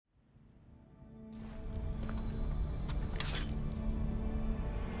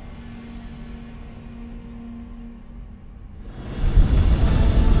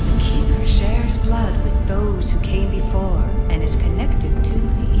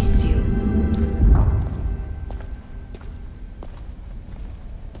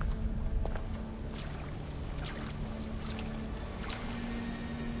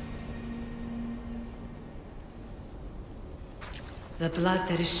The blood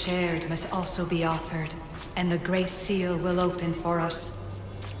that is shared must also be offered, and the Great Seal will open for us.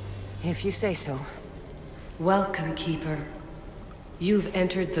 If you say so. Welcome, Keeper. You've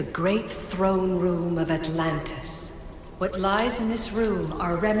entered the great throne room of Atlantis. What lies in this room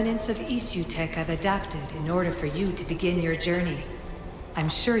are remnants of Elysium tech I've adapted in order for you to begin your journey. I'm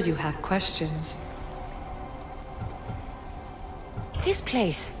sure you have questions. This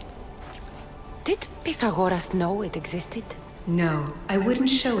place... Did Pythagoras know it existed? No, I wouldn't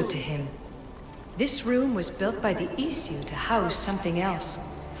show it to him. This room was built by the Elysium to house something else.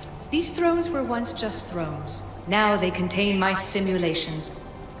 These thrones were once just thrones. Now they contain my simulations.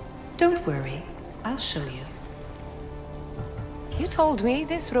 Don't worry, I'll show you. You told me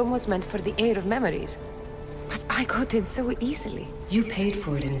this room was meant for the air of memories. But I got in so easily. You paid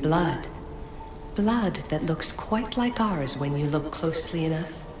for it in blood. Blood that looks quite like ours when you look closely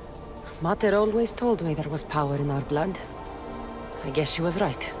enough. Mater always told me there was power in our blood. I guess she was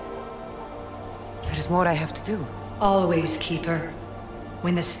right. There's more I have to do. Always, Keeper.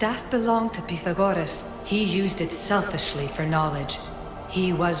 When the staff belonged to Pythagoras, he used it selfishly for knowledge.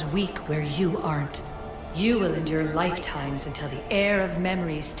 He was weak where you aren't. You will endure lifetimes until the heir of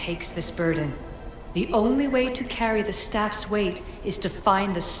memories takes this burden. The only way to carry the staff's weight is to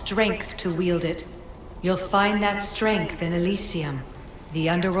find the strength to wield it. You'll find that strength in Elysium. The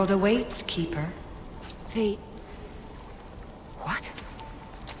underworld awaits, Keeper. The... What?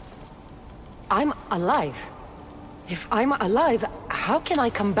 I'm alive. If I'm alive, how can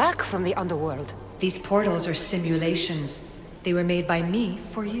I come back from the underworld? These portals are simulations. They were made by me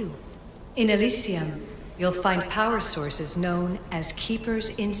for you. In Elysium, you'll find power sources known as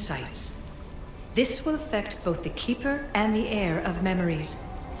Keeper's Insights. This will affect both the Keeper and the heir of memories.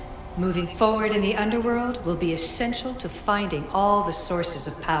 Moving forward in the underworld will be essential to finding all the sources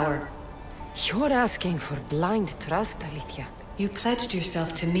of power. You're asking for blind trust, Alethea. You pledged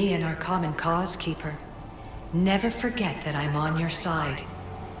yourself to me and our common cause, Keeper. Never forget that I'm on your side.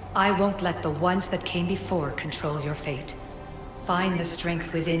 I won't let the ones that came before control your fate. Find the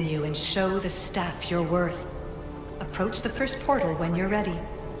strength within you and show the staff your worth. Approach the first portal when you're ready.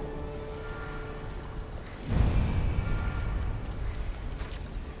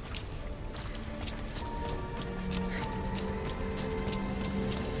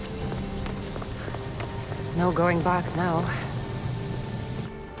 No going back now.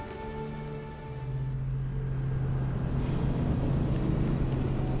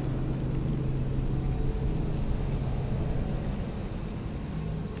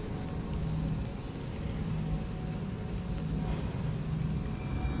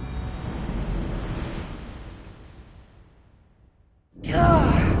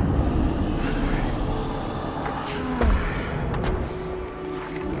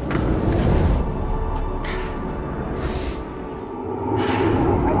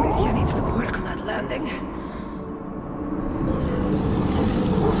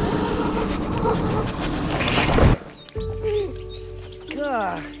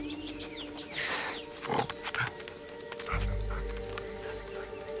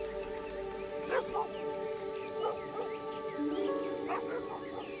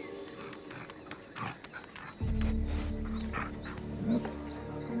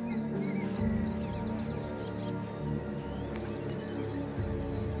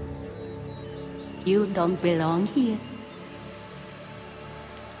 You don't belong here.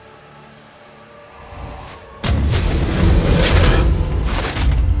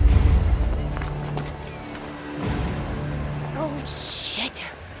 Oh,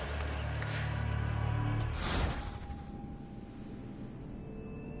 shit!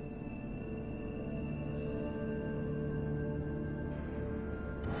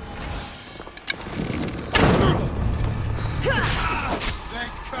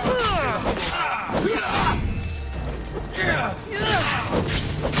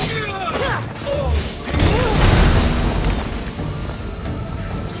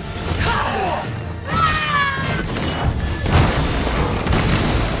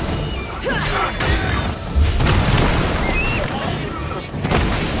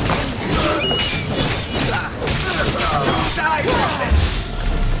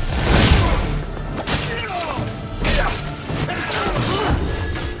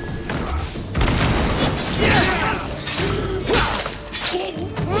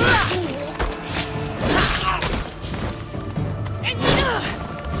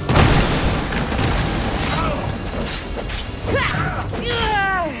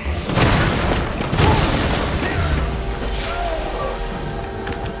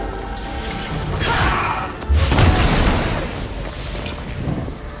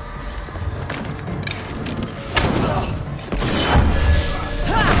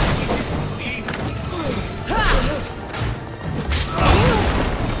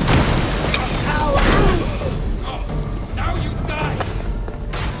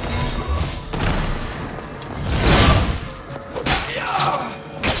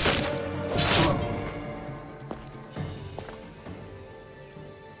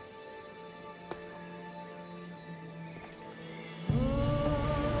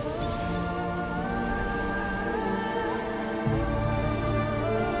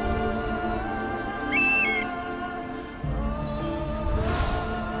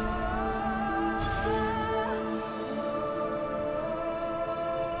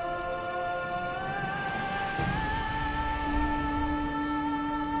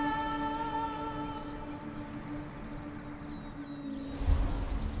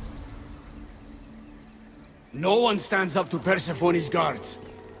 No one stands up to Persephone's guards,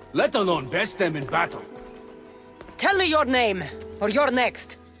 let alone best them in battle. Tell me your name, or you're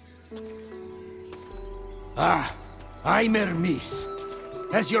next. I'm Hermes.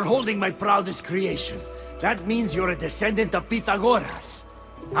 As you're holding my proudest creation, that means you're a descendant of Pythagoras.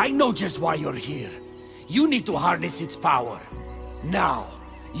 I know just why you're here. You need to harness its power. Now,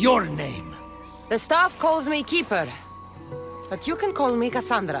 your name. The staff calls me Keeper, but you can call me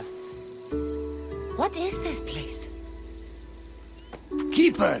Kassandra. What is this place?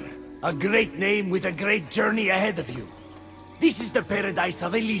 Keeper, a great name with a great journey ahead of you. This is the paradise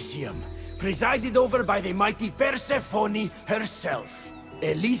of Elysium, presided over by the mighty Persephone herself.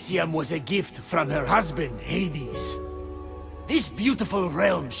 Elysium was a gift from her husband, Hades. This beautiful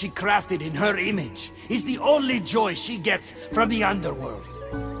realm she crafted in her image is the only joy she gets from the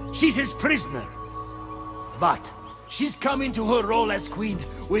underworld. She's his prisoner. But she's come into her role as queen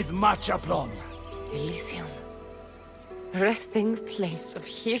with much aplomb. Elysium. Resting place of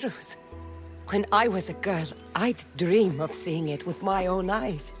heroes. When I was a girl, I'd dream of seeing it with my own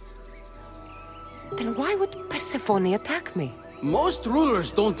eyes. Then why would Persephone attack me? Most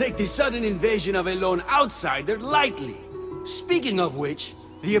rulers don't take the sudden invasion of a lone outsider lightly. Speaking of which,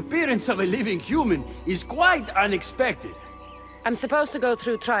 the appearance of a living human is quite unexpected. I'm supposed to go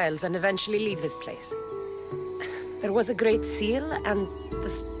through trials and eventually leave this place. There was a great seal, and the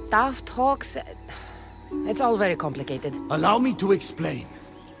staff talks... It's all very complicated. Allow me to explain.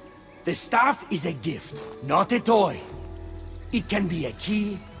 The staff is a gift, not a toy. It can be a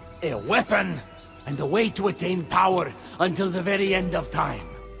key, a weapon, and a way to attain power until the very end of time.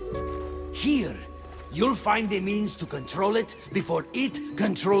 Here, you'll find a means to control it before it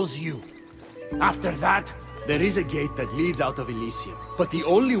controls you. After that, there is a gate that leads out of Elysium. But the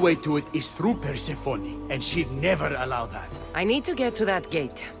only way to it is through Persephone, and she'd never allow that. I need to get to that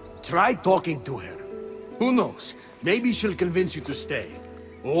gate. Try talking to her. Who knows? Maybe she'll convince you to stay.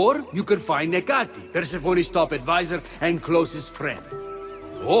 Or you could find Nekati, Persephone's top advisor and closest friend.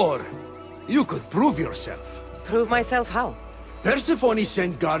 Or you could prove yourself. Prove myself how? Persephone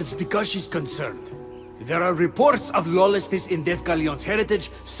sent guards because she's concerned. There are reports of lawlessness in Deucalion's heritage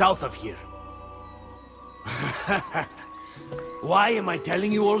south of here. Why am I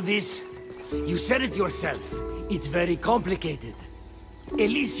telling you all this? You said it yourself. It's very complicated.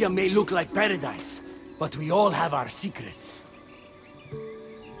 Elysium may look like paradise, but we all have our secrets.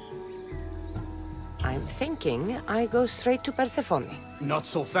 I'm thinking I go straight to Persephone. Not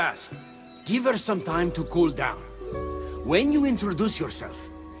so fast. Give her some time to cool down. When you introduce yourself,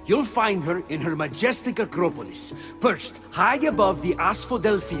 you'll find her in her majestic acropolis, perched high above the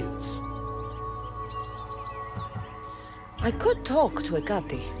asphodel fields. I could talk to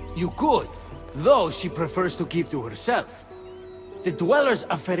Ekati. You could, though she prefers to keep to herself. The dwellers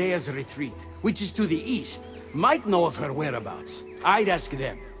of Pherea's retreat, which is to the east, might know of her whereabouts. I'd ask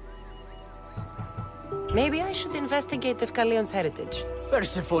them. Maybe I should investigate Deucalion's heritage.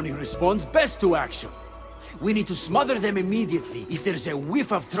 Persephone responds best to action. We need to smother them immediately if there's a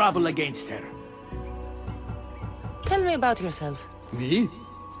whiff of trouble against her. Tell me about yourself. Me?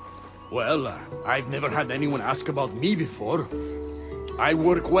 Well, I've never had anyone ask about me before. I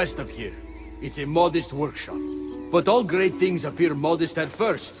work west of here. It's a modest workshop. But all great things appear modest at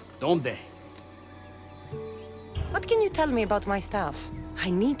first, don't they? What can you tell me about my staff? I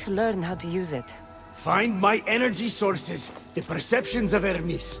need to learn how to use it. Find my energy sources, the perceptions of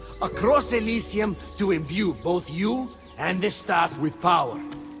Hermes, across Elysium to imbue both you and the staff with power.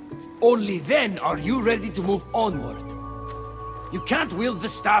 Only then are you ready to move onward. You can't wield the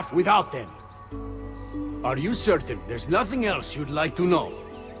staff without them. Are you certain there's nothing else you'd like to know?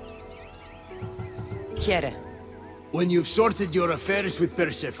 Here. When you've sorted your affairs with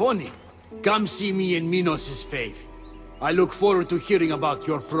Persephone, come see me in Minos' faith. I look forward to hearing about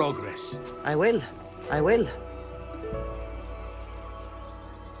your progress. I will.